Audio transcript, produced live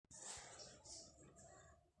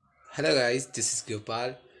Hello guys, this is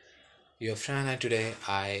Gopal, your friend, and today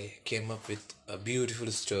I came up with a beautiful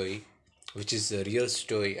story, which is the real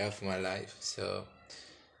story of my life.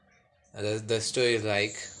 The story is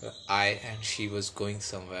like I and she was going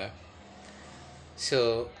somewhere.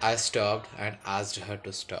 So I stopped and asked her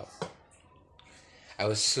to stop. I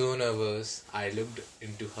was so nervous. I looked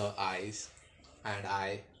into her eyes and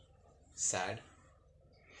I said,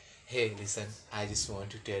 "Hey, listen, I just want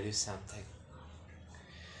to tell you something."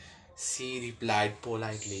 She replied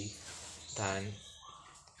politely, then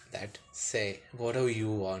that say whatever you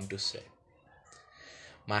want to say.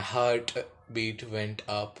 My heart beat went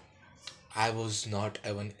up. I was not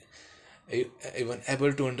even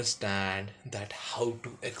able to understand that how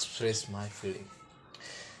to express my feeling.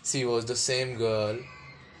 She was the same girl.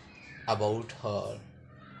 About her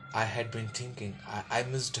I had been thinking. I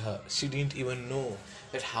missed her. She didn't even know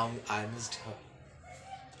that how I missed her.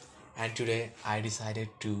 And today I decided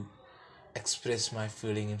to express my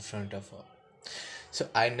feeling in front of her. So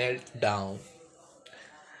I knelt down.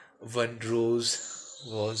 One rose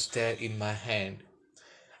was there in my hand,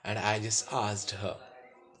 and I just asked her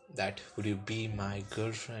that would you be my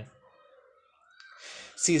girlfriend?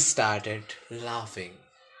 She started laughing.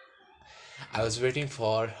 I was waiting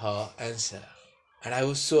for her answer, and I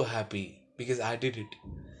was so happy because I did it.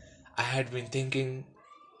 I had been thinking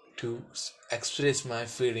to express my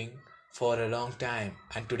feeling for a long time,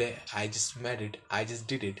 and today I just made it. I just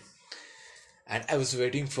did it, and I was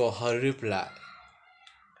waiting for her reply.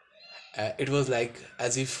 It was like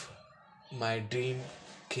as if my dream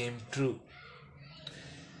came true.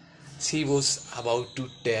 She was about to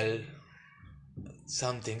tell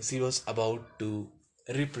something, she was about to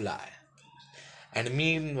reply. And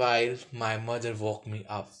meanwhile, my mother woke me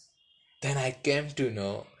up. Then I came to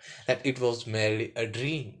know that it was merely a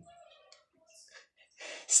dream.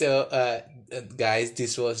 Guys,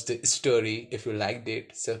 this was the story. If you liked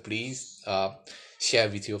it, so please share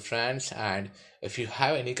with your friends. And if you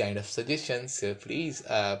have any kind of suggestions, so please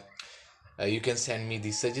you can send me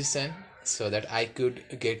the suggestion so that I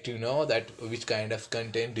could get to know that which kind of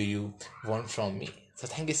content do you want from me. So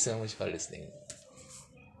thank you so much for listening.